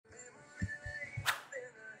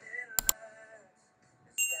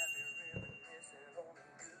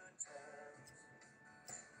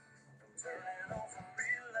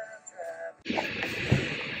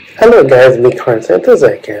Hello guys, me Car Santos,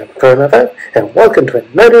 aka Car and welcome to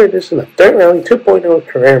another edition of Dirt Rally 2.0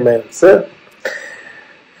 Career Mode. So,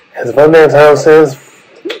 as One Man's House says,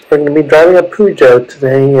 we're going to be driving a Peugeot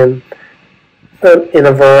today in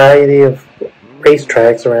a variety of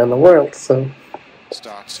racetracks around the world. So,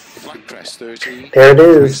 there it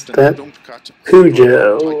is, that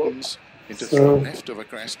Peugeot. So,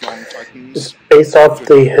 it's based off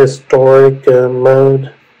the historic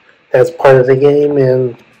mode as part of the game,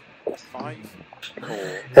 and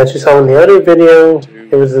as you saw in the other video,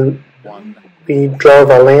 we drove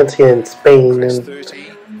a Lancia in Spain, and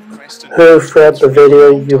throughout the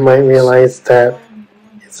video you might realize that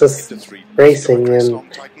it's just racing, and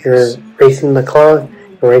you're racing the car,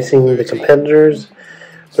 you're racing the competitors,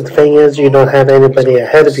 but the thing is you don't have anybody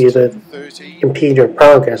ahead of you to impede your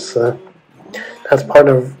progress, so that's part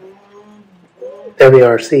of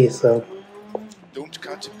WRC, so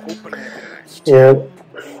yeah.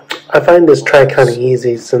 I find this track kind of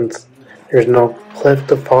easy since there's no cliff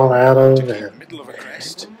to fall out of, and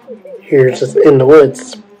you're just in the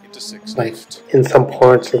woods, like in some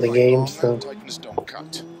parts of the game. So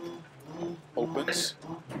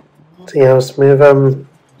see how smooth I'm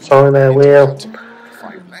throwing that wheel?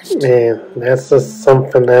 Man, that's just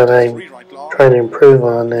something that I'm trying to improve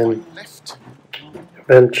on, and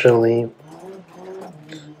eventually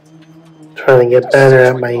trying to get better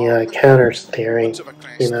at my counter steering,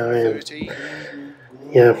 you know, and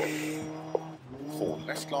yeah.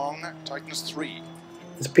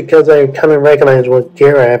 It's because I kind of recognize what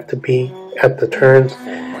gear I have to be at the turns,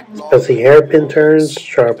 especially hairpin turns,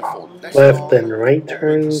 sharp left and right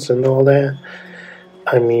turns, and all that.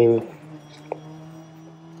 I mean,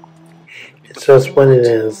 it's just what it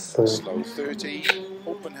is. So. Slow 30,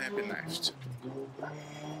 open hairpin left.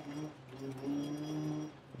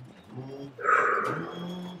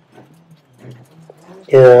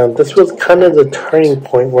 Yeah, this was kind of the turning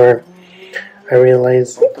point where I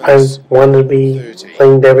realized I wanted to be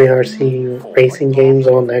playing WRC racing games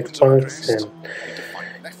on Xbox, and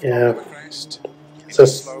yeah, it's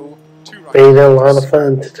just made it a lot of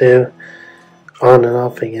fun to do on and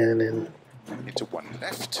off again, and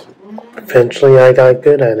eventually I got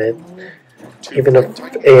good at it, even if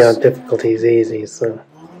difficulty is easy, so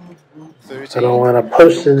I don't want to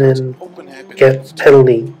post it and get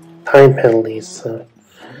time penalties, so.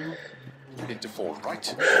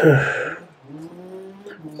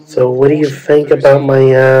 So what do you think about my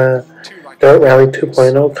Dirt Rally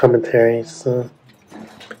 2.0 commentaries? So,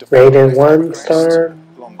 rated 1 star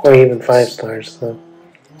or even 5 stars.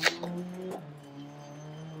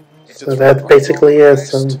 So that's basically it.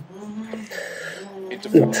 So,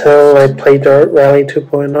 until I play Dirt Rally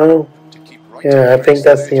 2.0, yeah, I think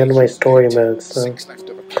that's the end of my story mode. So,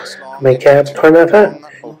 my cap, turn that on.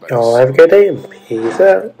 Y'all have a good day and peace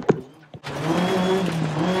out.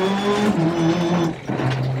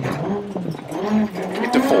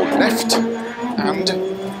 Into 4 left and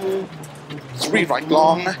 3 right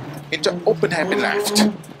long into open hairpin left.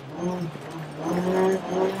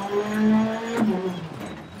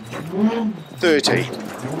 30.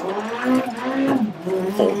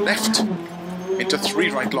 4 left into 3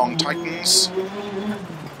 right long tightens.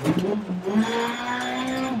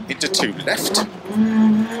 Into 2 left.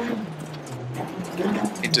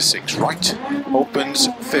 Into 6 right, opens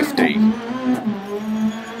 50.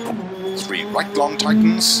 3 right long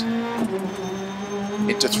tightens.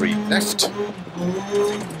 Into 3 left.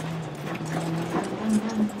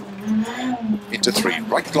 Into 3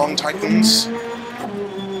 right long tightens.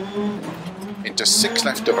 Into 6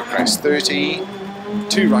 left over crest 30.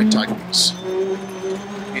 2 right tightens.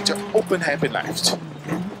 Into open hairpin left.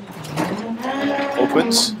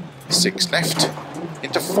 Opens 6 left.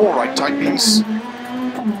 Into 4 right tightens.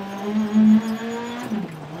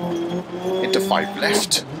 Into 5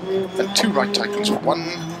 left and 2 right tightens 1.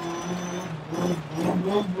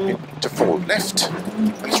 Into 4 left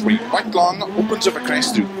and 3 right long, opens over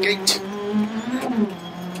crest through gate.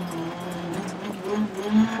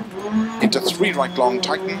 Into 3 right long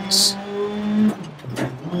tightens.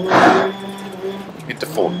 Into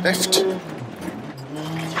 4 left.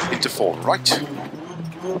 Into 4 right.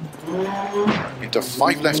 Into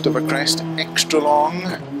 5 left over crest, extra long.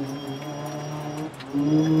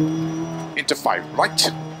 Into 5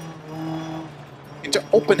 right. Into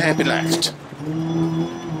open hairpin left.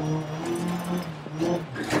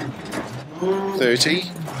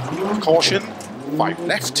 30. Caution. 5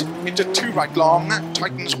 left. Into 2 right long.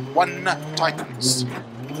 Tightens 1. Tightens.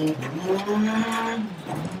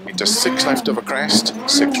 Into 6 left over crest.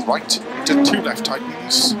 6 right. Into 2 left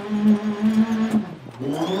tightens.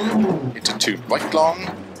 Into 2 right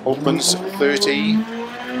long. Opens 30.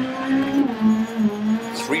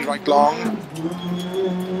 right long,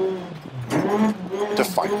 into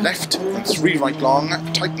 5 left and 3 right long,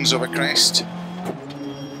 tightens over crest,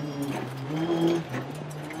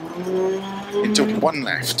 into 1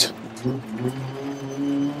 left,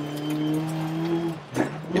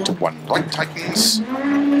 into 1 right, tightens,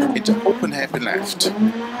 into open hairpin left,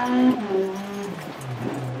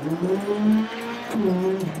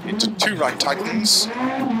 into 2 right, tightens,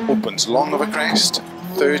 opens long over crest,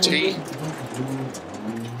 30,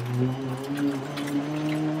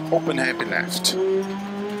 open hairpin left,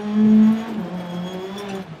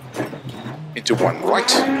 into 1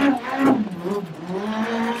 right,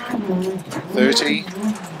 30,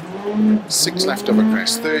 6 left over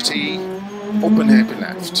crest, 30, open hairpin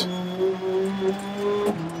left,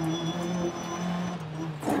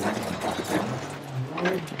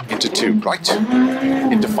 into 2 right,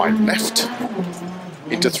 into 5 left,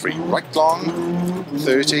 into 3 right long,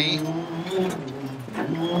 30,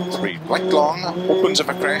 3 right long, opens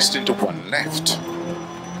over crest into 1 left,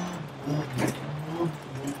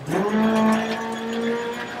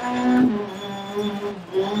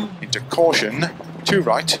 into caution, 2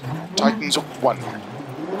 right, tightens up 1,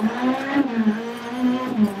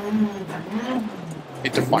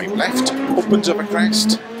 into 5 left, opens over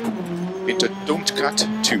crest, into don't cut,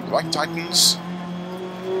 2 right, tightens,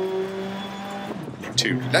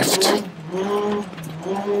 2 left,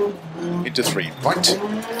 into 3 right,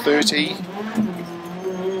 30,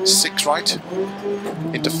 6 right,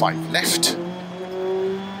 into 5 left,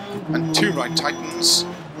 and 2 right, tightens,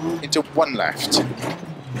 into 1 left,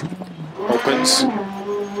 opens,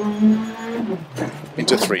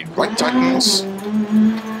 into 3 right, tightens,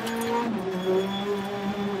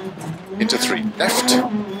 into 3 left,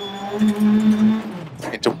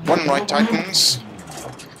 into 1 right, tightens,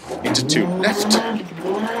 into 2 left,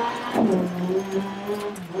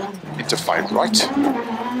 into 5 right,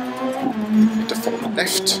 into 4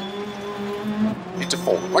 left, into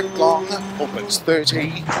 4 right long, opens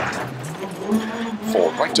 30,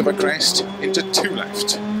 4 right over crest, into 2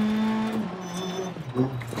 left,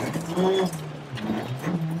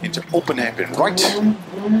 into open hairpin right,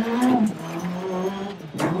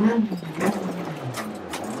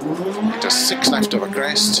 into 6 left over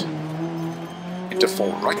crest, into 4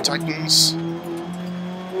 right, tightens,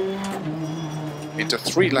 into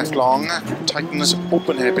 3 left long, tightens,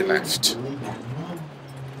 open hairpin left,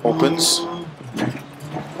 opens,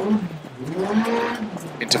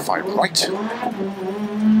 into 5 right,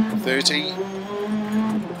 30,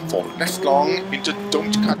 4 left long, into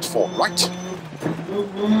don't cut, 4 right,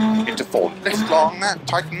 into 4 left long,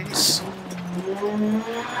 tightens,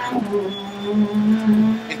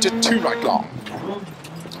 into 2 right long,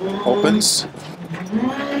 opens,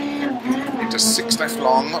 into 6 left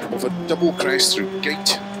long, over double crest through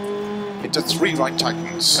gate, into 3 right,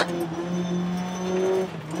 tightens,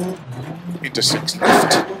 into 6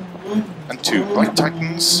 left, and 2 right,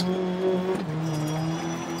 tightens,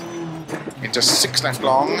 into 6 left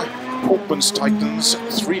long, opens, tightens,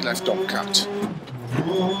 3 left, don't cut,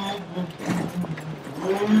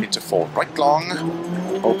 into 4 right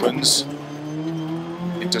long, opens,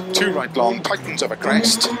 into 2 right long, tightens over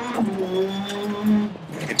crest,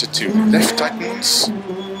 into 2 left, tightens,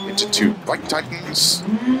 into 2 right, tightens,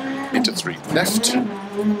 into 3 left,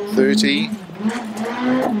 30,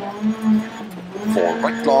 4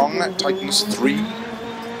 right long, tightens 3,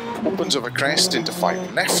 opens over crest, into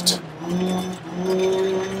 5 left,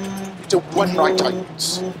 into 1 right,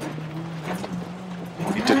 tightens,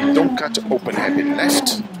 into don't cut, open hairpin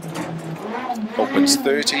left, opens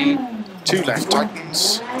 30, 2 left,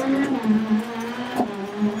 tightens,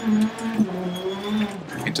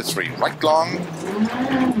 into 3 right long,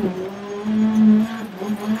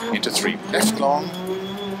 into 3 left long,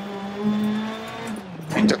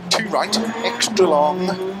 into 2 right, extra long,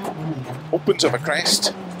 opens over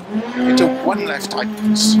crest, into 1 left,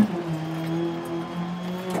 tightens,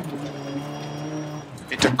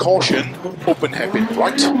 into caution, open hairpin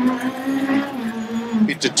right,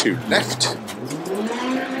 into 2 left,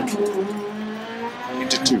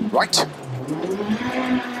 into 2 right,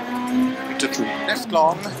 into 3 left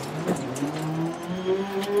long,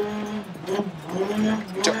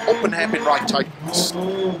 into open hairpin right, tightens,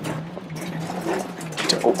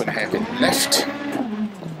 into open hairpin left,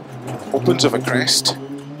 opens over crest,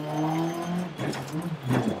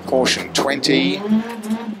 caution 20,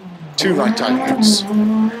 2 right, tightens,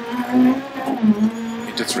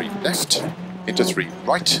 into 3 left, into 3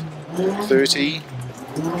 right, 30,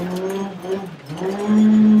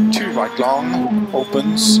 2 right long,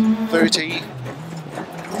 opens, 30,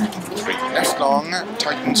 3 left long,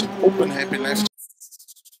 tightens, open hairpin left,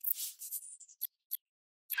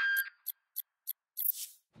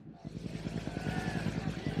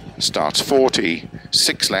 starts 40,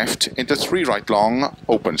 6 left, into 3 right long,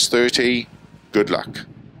 opens 30, good luck.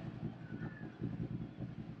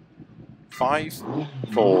 5,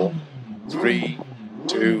 4, 3,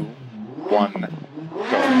 2, 1,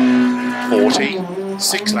 go. 40,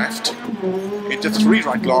 6 left, into 3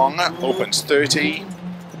 right long, opens 30,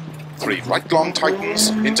 3 right long tightens,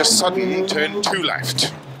 into sudden, turn 2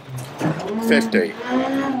 left, 50.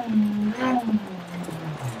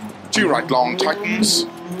 2 right long tightens,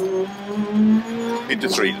 into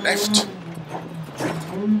 3 left,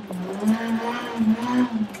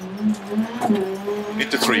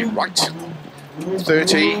 into 3 right,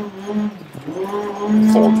 30,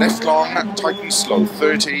 4 left long, tightens slow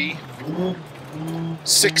 30,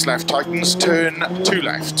 6 left tightens, turn 2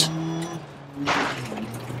 left,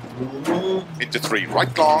 into 3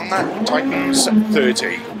 right long, tightens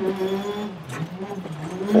 30,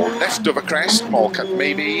 4 left over crest, small cut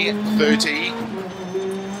maybe, 30,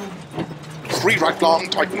 3 right long,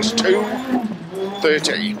 tightens 2,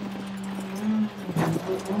 30,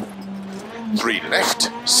 3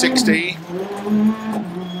 left, 60,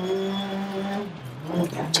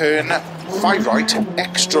 turn 5 right,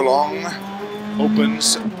 extra long,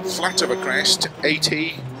 opens flat over crest,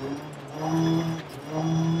 80,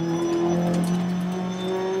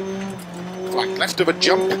 flat left of a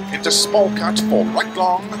jump, into small cut, 4 right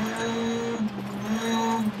long,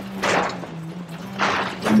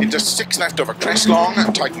 into 6 left of a crest long,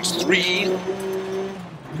 tightens 3,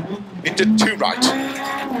 into 2 right,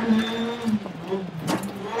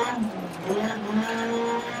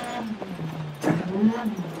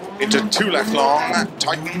 into 2 left long,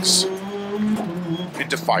 tightens,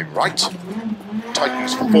 into 5 right,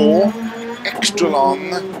 tightens 4, extra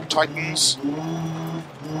long, tightens,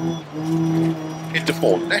 into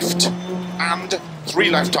 4 left, and 3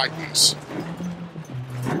 left tightens.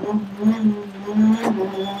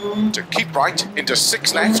 To keep right, into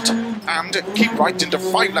 6 left, and keep right into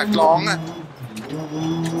 5 left long,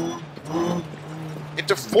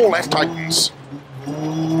 into 4 left tightens,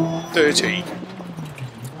 30.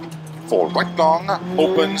 4 right long,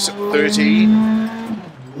 opens 30,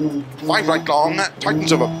 5 right long,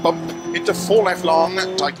 tightens over bump, into 4 left long,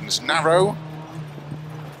 tightens narrow,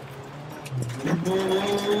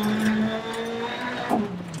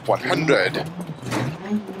 100,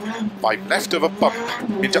 5 left of a bump,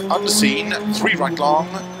 into unseen, 3 right long,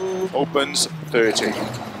 opens 30.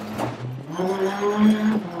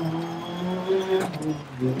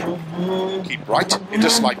 Keep right, into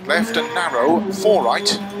slight left and narrow, 4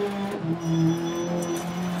 right,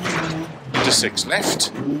 into 6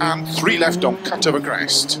 left, and 3 left on cut over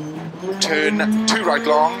crest. Turn 2 right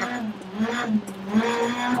long,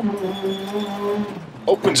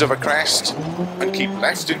 opens over crest, and keep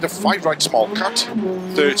left into 5 right small cut,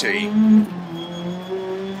 30.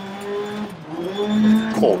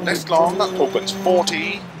 4 left long, opens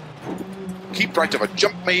 40. Keep right of a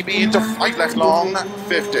jump maybe, into 5 left long,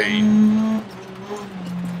 50.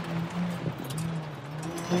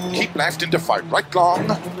 Keep left into 5 right long,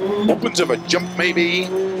 opens of a jump maybe,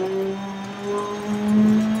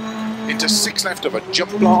 into 6 left of a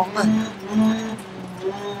jump long,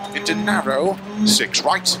 into narrow, 6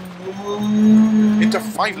 right, into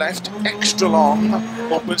 5 left, extra long,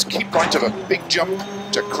 opens, keep right of a big jump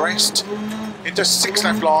to crest, into 6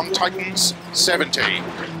 left long, tightens, 70.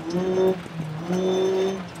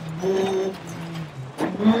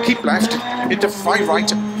 Keep left, into 5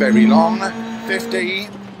 right, very long, 50.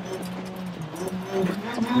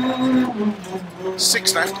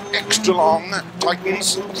 6 left, extra long,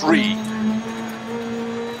 tightens, 3.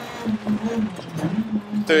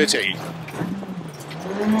 30.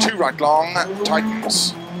 2 right long,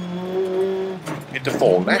 tightens. Into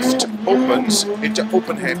 4 left, opens, into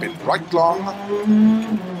open hairpin right long,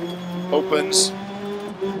 opens.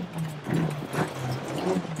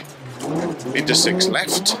 Into 6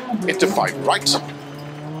 left, into 5 right,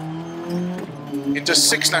 into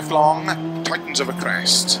 6 left long, tightens over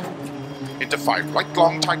crest, into 5 right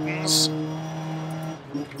long, tightens,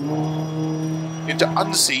 into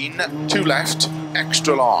unseen, 2 left,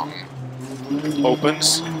 extra long,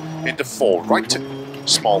 opens, into 4 right,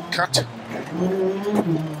 small cut,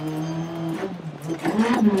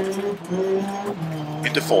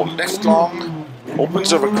 into 4 left long,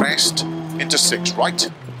 opens over crest, into 6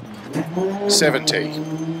 right, 70.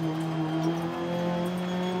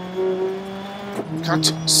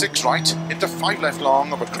 Cut 6 right, into 5 left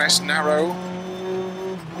long over crest narrow,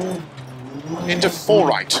 into 4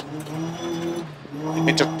 right,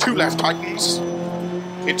 into 2 left tightens,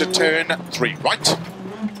 into turn 3 right,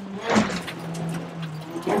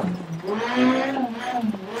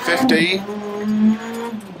 50,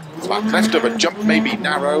 Flat left of a jump, maybe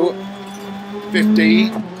narrow, 50.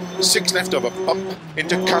 6 left of a bump,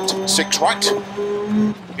 into cut, 6 right.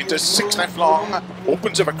 Into 6 left long,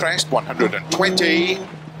 opens of a crest, 120.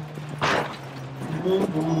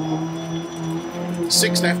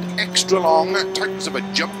 6 left extra long, tightens of a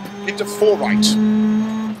jump, into 4 right.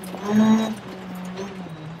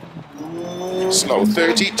 Slow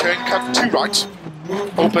 30, turn cut 2 right,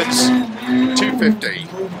 opens 250.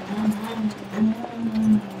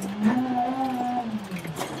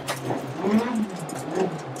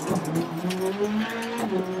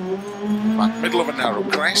 Back middle of a narrow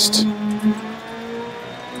crest,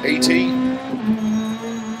 80.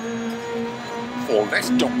 4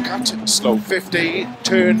 left, don't cut, slow 50,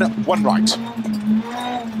 turn 1 right.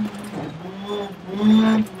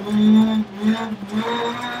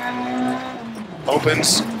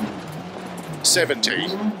 Opens 70.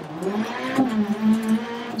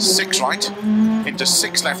 6 right, into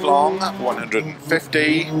 6 left long,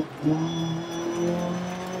 150.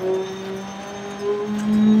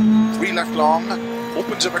 3 left long,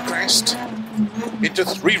 opens of a crest, into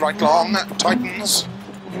 3 right long, tightens.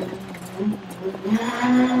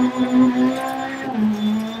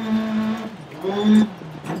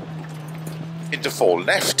 Into 4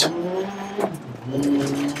 left,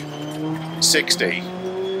 60.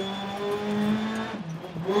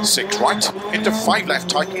 6 right, into 5 left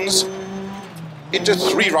tightens, into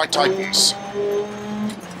 3 right tightens.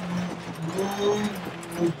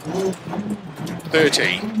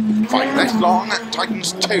 30. 5 left long,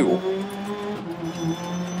 tightens 2.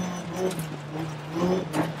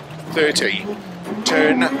 30.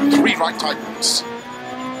 Turn 3 right tightens.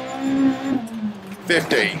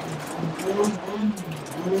 50.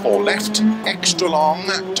 4 left, extra long,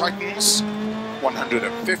 tightens.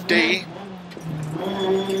 150.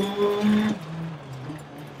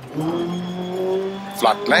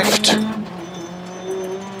 Flat left.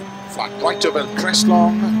 Flat right of a crest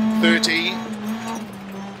long, 30.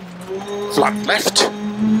 Flat left.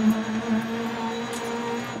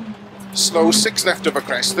 Slow 6 left of a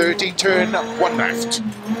crest, 30, turn 1 left.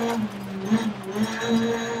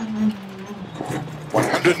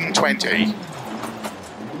 120.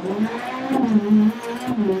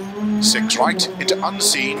 6 right, into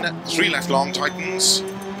unseen, 3 left long tightens.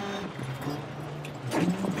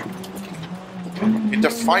 Into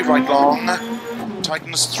 5 right long,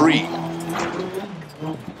 tightens 3.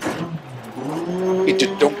 Into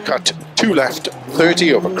don't cut, 2 left,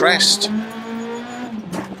 30 over crest.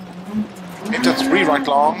 Into 3 right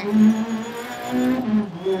long,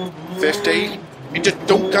 50. Into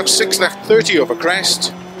don't cut, 6 left, 30 over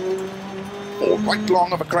crest. 4 right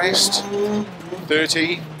long of a crest,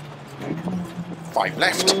 30. 5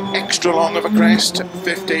 left, extra long of a crest,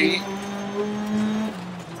 50.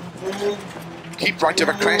 Keep right of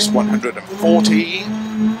a crest, 140.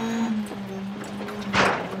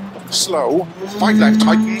 Slow, 5 left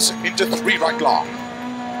tightens, into 3 right long.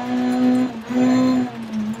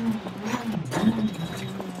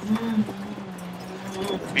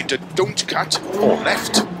 Into don't cut, 4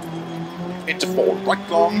 left. Into 4 right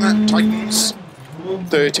long, tightens,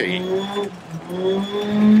 30.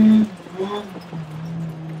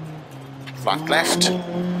 Flat left,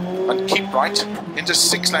 and keep right, into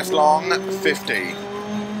 6 left long, 50.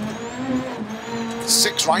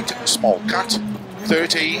 6 right, small cut,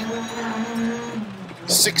 30.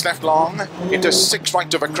 6 left long, into 6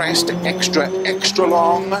 right of a crest, extra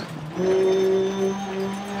long.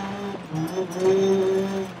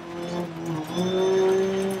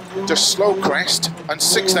 Just slow crest, and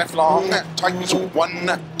 6 left long, tightens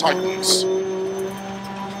 1, tightens.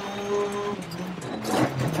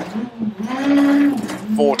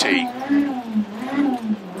 40.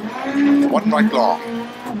 1 right long.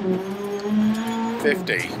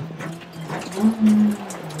 50.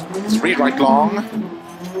 3 right long.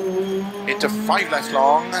 Into 5 left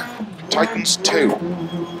long, tightens 2.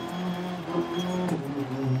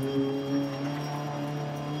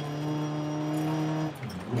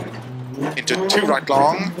 Into 2 right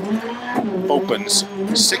long, opens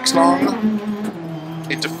 6 long,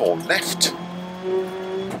 into 4 left,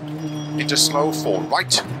 into slow 4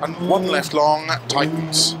 right, and 1 left long,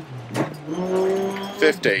 tightens.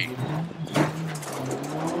 50.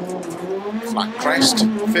 Flat crest,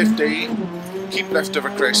 50. Keep left of a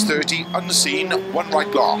crest, 30. Unseen, 1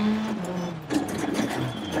 right long.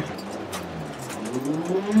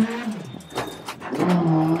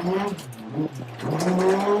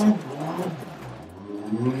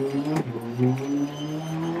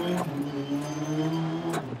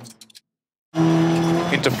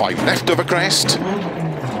 Into 5 left of a crest.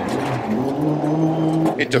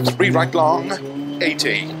 Into 3 right long,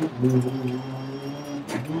 80. 1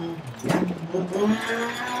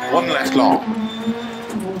 left long.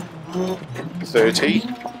 30.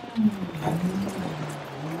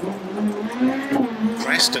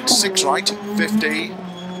 Crest and 6 right, 50.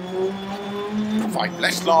 5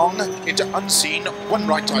 left long, into unseen, 1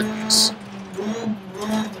 right tightens.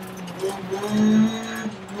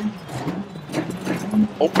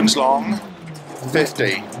 Opens long,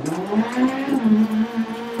 50.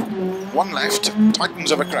 1 left,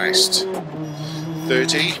 tightens over crest.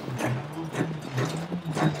 30.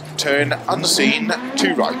 Turn unseen,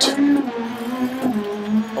 2 right.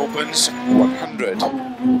 Opens 100.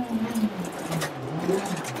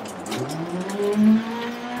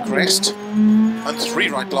 Crest and 3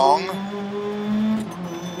 right long.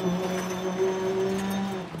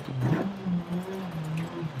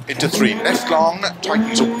 Into 3 left long,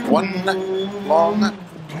 tightens 1 long,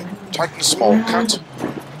 tightens small cut.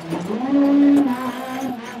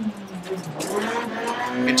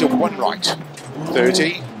 Into 1 right,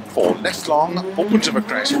 30, 4 left long, opens over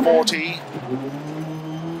crest, 40.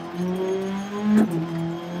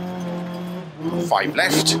 5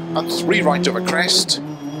 left and 3 right over crest,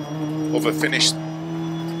 over finish.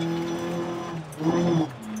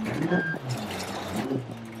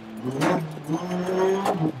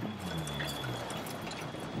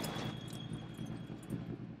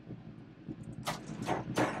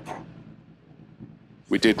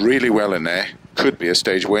 We did really well in there, could be a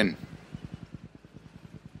stage win.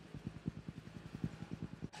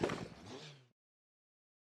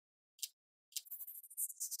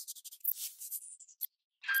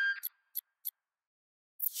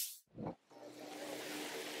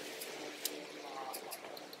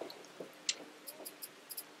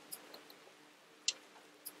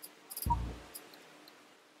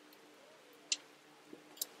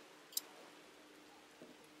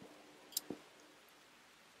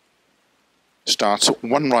 Starts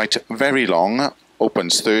 1 right very long,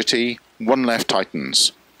 opens 30, 1 left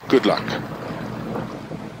tightens. Good luck.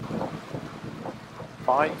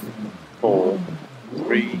 5, 4,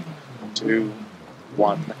 3, 2,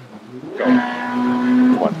 1, go.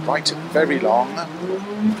 1 right very long,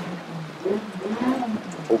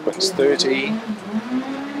 opens 30,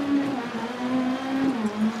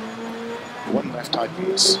 1 left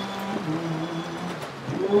tightens.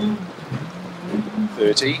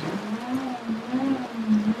 30.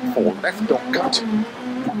 4 left, don't cut.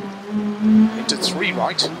 Into 3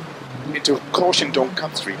 right. Into caution, don't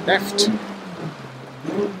cut, 3 left.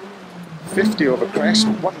 50 over crest,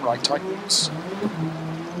 1 right tightens.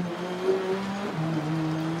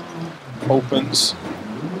 Opens.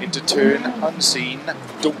 Into turn, unseen,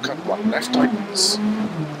 don't cut, 1 left tightens.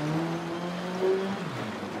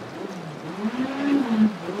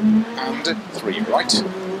 And 3 right.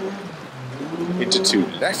 Into 2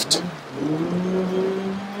 left.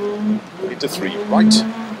 Into 3 right.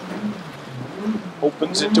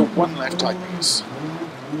 Opens into 1 left tightens.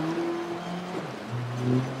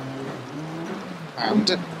 And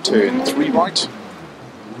turn 3 right.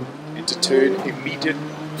 Into turn immediate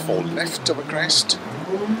 4 left over crest.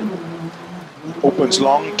 Opens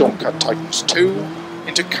long, don't cut, tightens 2.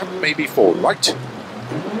 Into cut maybe 4 right.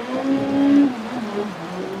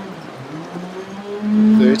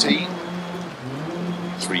 30.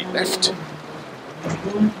 3 left.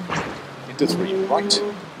 Into 3 right,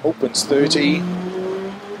 opens 30,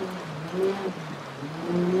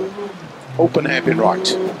 open hairpin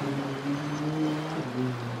right,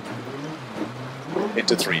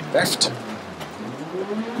 into 3 left,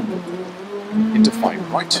 into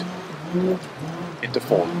 5 right, into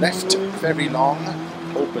 4 left, very long,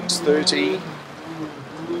 opens 30,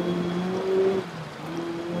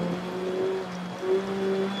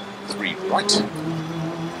 3 right,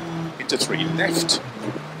 into 3 left,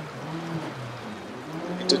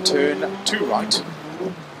 into turn 2 right,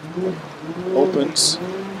 opens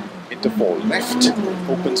into 4 left,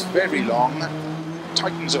 opens very long,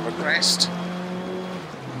 tightens over crest,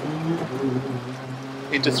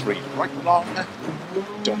 into 3 right long,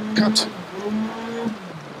 don't cut,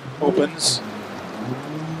 opens,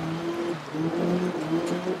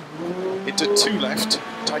 into 2 left,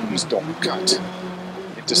 tightens, don't cut,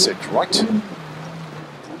 into 6 right,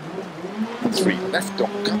 3 left,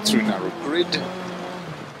 don't cut through narrow grid,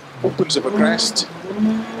 opens over crest,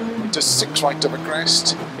 into 6 right over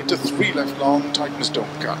crest, into 3 left long, tightens,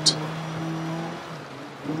 don't cut,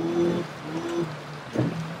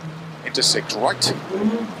 into 6 right,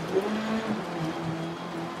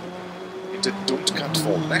 into don't cut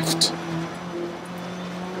 4 left,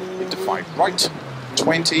 into 5 right,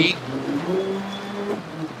 20,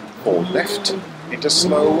 4 left, into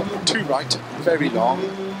slow, 2 right, very long,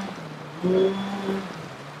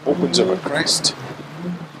 Opens over crest,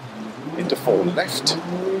 into 4 left,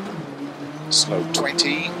 slow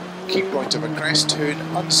 20, keep right over crest, turn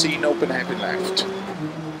unseen, open hairpin left.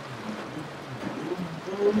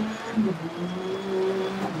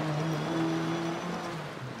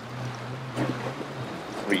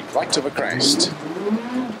 Right over crest.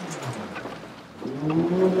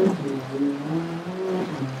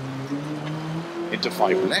 Into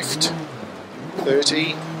 5 left,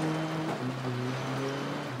 30,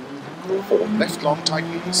 4 left long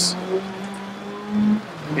tightens,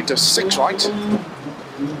 into 6 right,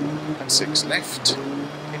 and 6 left,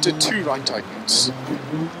 into 2 right tightens,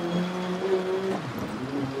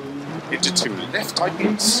 into 2 left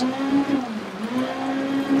tightens,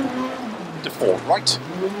 into 4 right,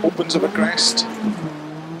 opens over crest,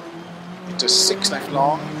 into 6 left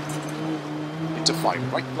long, into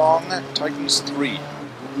 5 right long, tightens 3.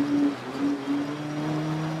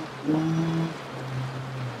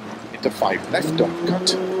 Into 5 left, don't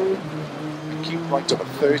cut, and keep right over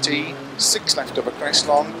 30, 6 left over crest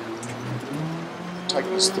long,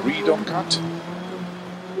 tightens 3, don't cut,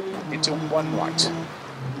 into 1 right,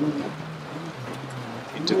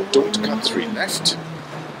 into don't cut 3 left,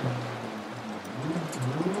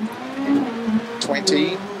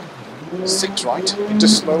 20, 6 right, into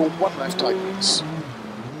slow 1 left tightens,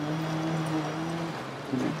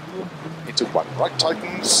 into 1 right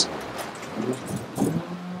tightens,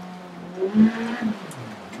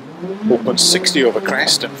 open 60 over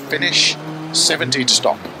crest and finish 70 to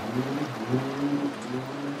stop.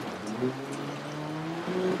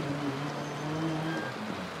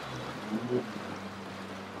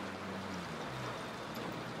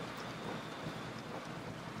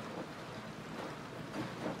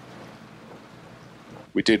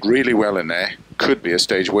 We did really well in there, could be a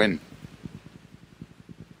stage win.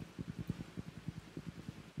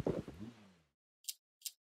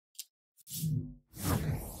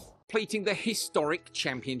 Completing the historic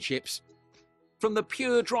championships. From the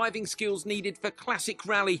pure driving skills needed for classic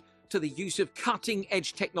rally to the use of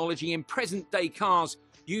cutting-edge technology in present-day cars,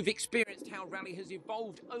 you've experienced how rally has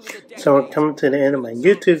evolved over the decades. So we're coming to the end of my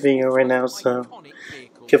YouTube video right now, so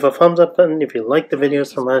give a thumbs up button if you like the video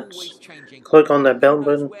so much. Click on that bell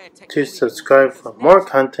button to subscribe for more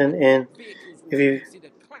content, and if you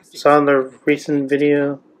saw the recent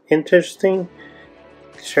video interesting,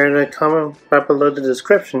 share the comment right below the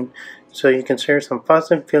description so you can share some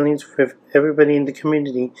thoughts and feelings with everybody in the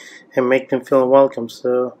community and make them feel welcome.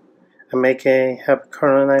 So I make a happy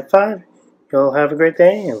Corona Night 5. Y'all have a great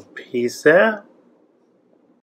day and peace out.